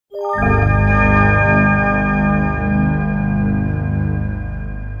Hi,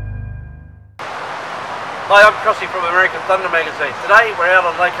 I'm Crossy from American Thunder magazine. Today we're out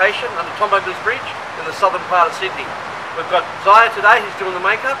on location under Tom Ugly's Bridge in the southern part of Sydney. We've got Zaya today who's doing the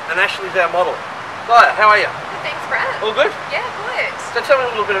makeup, and Ashleigh's our model. Zaya, how are you? Thanks, Brad. All good? Yeah, good. So tell me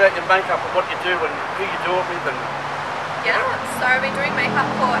a little bit about your makeup and what you do and who you do it with. And yeah, so I've been doing makeup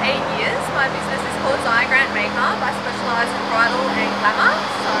for 8 years. My business is called Zaya Makeup. I specialise in bridal and glamour,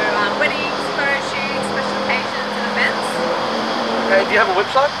 so weddings, photo shoots, special occasions and events. Okay, do you have a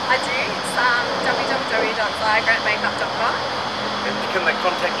website? I do. It's www.zayagrantmakeup.com. And can they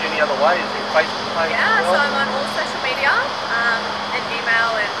contact you any other way? Is it Facebook page? Yeah, so I'm on all social media, and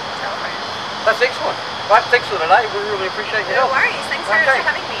email and telephone. That's excellent. Right, thanks for today. We really appreciate your help. No worries. Thanks very much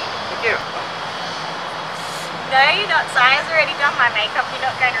for having me. Thank you. No, you're not. Zaya's already done my makeup. You're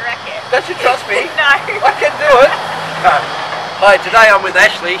not going to wreck it. Don't you trust me? No. I can do it. Hi, today I'm with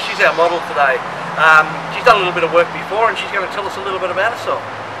Ashleigh. She's our model today. She's done a little bit of work before and she's going to tell us a little bit about herself.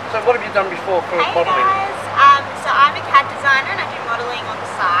 So what have you done before for modelling? Hey guys, so I'm a CAD designer and I do modelling on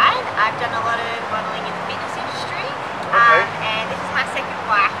the side. I've done a lot of modelling in the fitness industry. And this is my second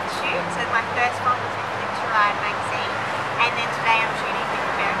wife shoot. So my first one was with Ride magazine, and then today I'm shooting with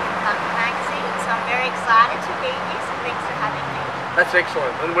American Thunder magazine. So I'm very excited to be here, so thanks for having me. That's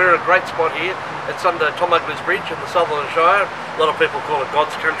excellent, and we're in a great spot here. It's under Tom Ugly's Bridge in the Southern Shire. A lot of people call it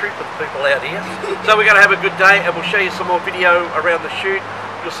God's country for the people out here. So we're going to have a good day, and we'll show you some more video around the shoot.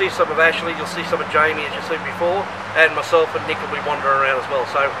 You'll see some of Ashleigh, you'll see some of Jamie as you've seen before, and myself and Nick will be wandering around as well.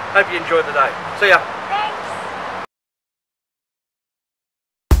 So hope you enjoy the day. See ya. Thanks.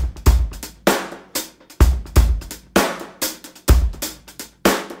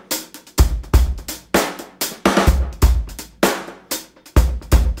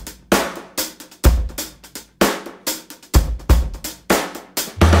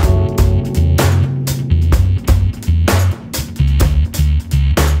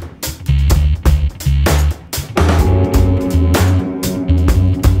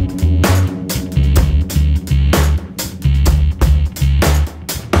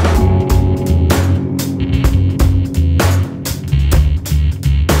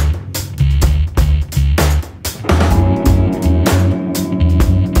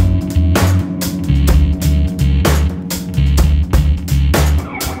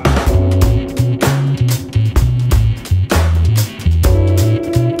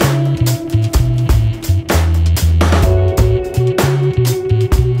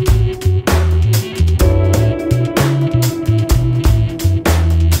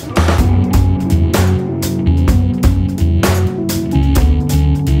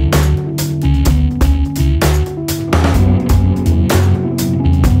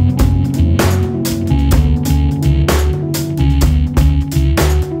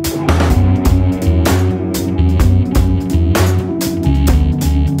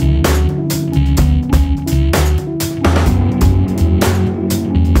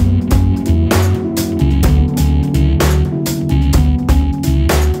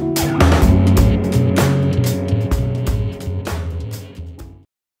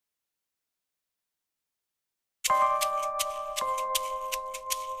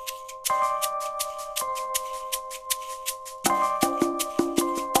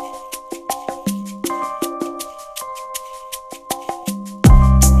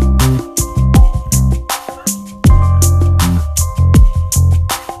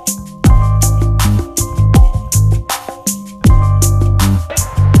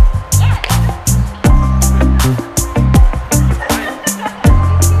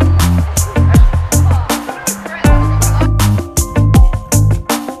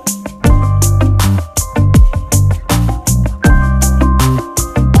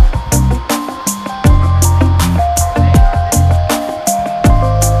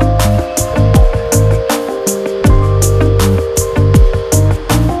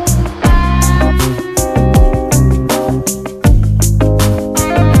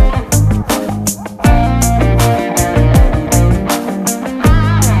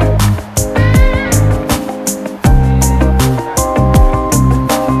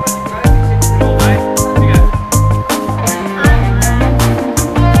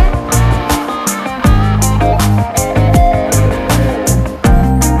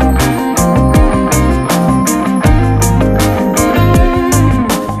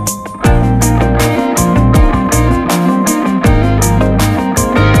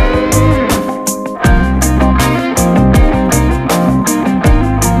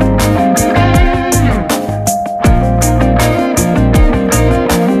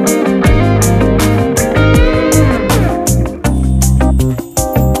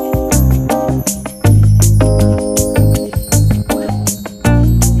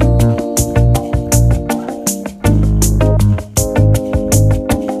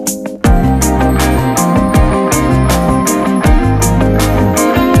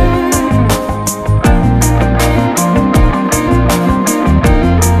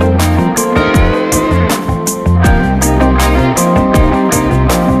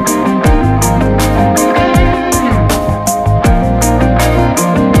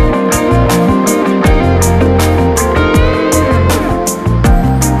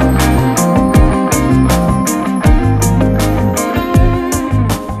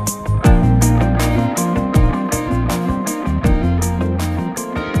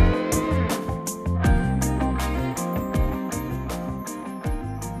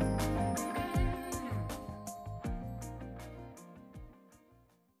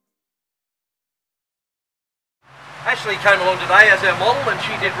 Ashleigh came along today as our model and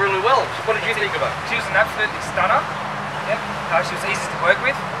she did really well. So what did you think of her? She was an absolutely stunner. Yep. She was easy to work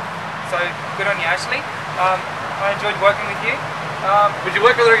with. So good on you, Ashleigh. I enjoyed working with you. Would you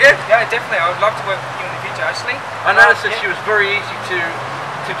work with her again? Yeah, definitely. I would love to work with you in the future, Ashleigh. I noticed that she was very easy to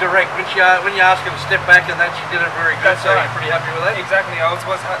direct. When you asked her to step back and that, she did it very good. That's so right. You're pretty happy with that? Exactly. I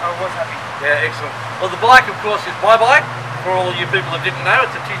was happy. Yeah, excellent. Well, the bike, of course, is my bike. For all you people that didn't know,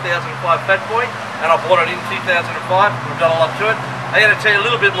 it's a 2005 Fat Boy, and I bought it in 2005. We've done a lot to it. I'm going to tell you a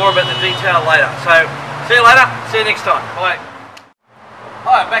little bit more about the detail later. So, see you later. See you next time. Bye.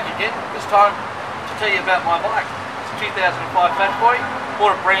 Hi, I'm back again. This time to tell you about my bike. It's a 2005 Fat Boy.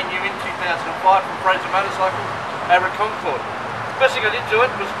 Bought it brand new in 2005 from Fraser Motorcycle over at Concord. First thing I did to it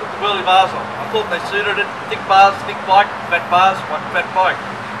was put the whirly bars on. I thought they suited it. Thick bars, thick bike, fat bars, fat bike.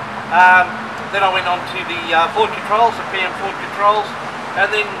 Then I went on to the Ford controls, the PM Ford controls,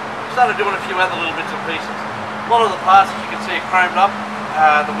 and then started doing a few other little bits and pieces. A lot of the parts, as you can see, are chromed up.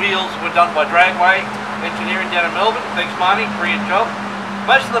 The wheels were done by Dragway Engineering down in Melbourne. Thanks, Marnie, brilliant job.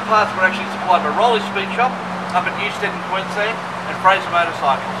 Most of the parts were actually supplied by Rolly Speed Shop up at Newstead in Queensland and Fraser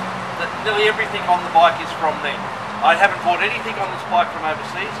Motorcycles. Nearly everything on the bike is from them. I haven't bought anything on this bike from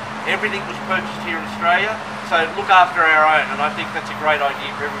overseas. Everything was purchased here in Australia, so look after our own, and I think that's a great idea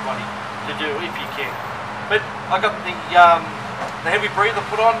for everybody to do if you can. But I got the heavy breather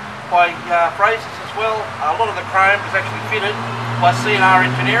put on by Fraser's as well. A lot of the chrome was actually fitted by C&R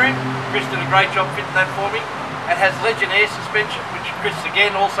Engineering. Chris did a great job fitting that for me. It has Legend air suspension, which Chris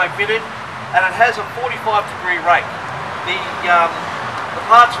again also fitted, and it has a 45-degree rake. The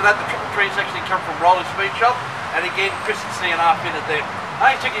parts for that, the triple trees, actually come from Rolly Speed Shop. And again, Chris and C&R fitted them.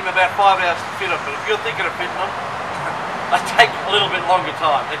 I only took him about 5 hours to fit them, but if you're thinking of fitting them, they take a little bit longer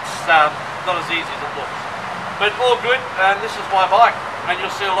time. It's not as easy as it looks. But all good, and this is my bike. And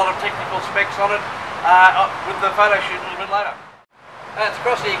you'll see a lot of technical specs on it with the photo shoot a little bit later. And it's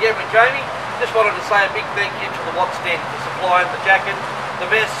Crossy again with Jamie. Just wanted to say a big thank you to the Watts Den for supplying the jacket, the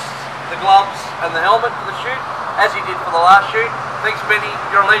vests, the gloves, and the helmet for the shoot, as he did for the last shoot. Thanks, Benny.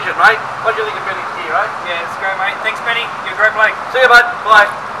 You're a legend, mate. What do you think of Benny's gear, eh? Yeah, it's great, mate. Thanks, Benny. You're a great bloke. See you, bud. Bye.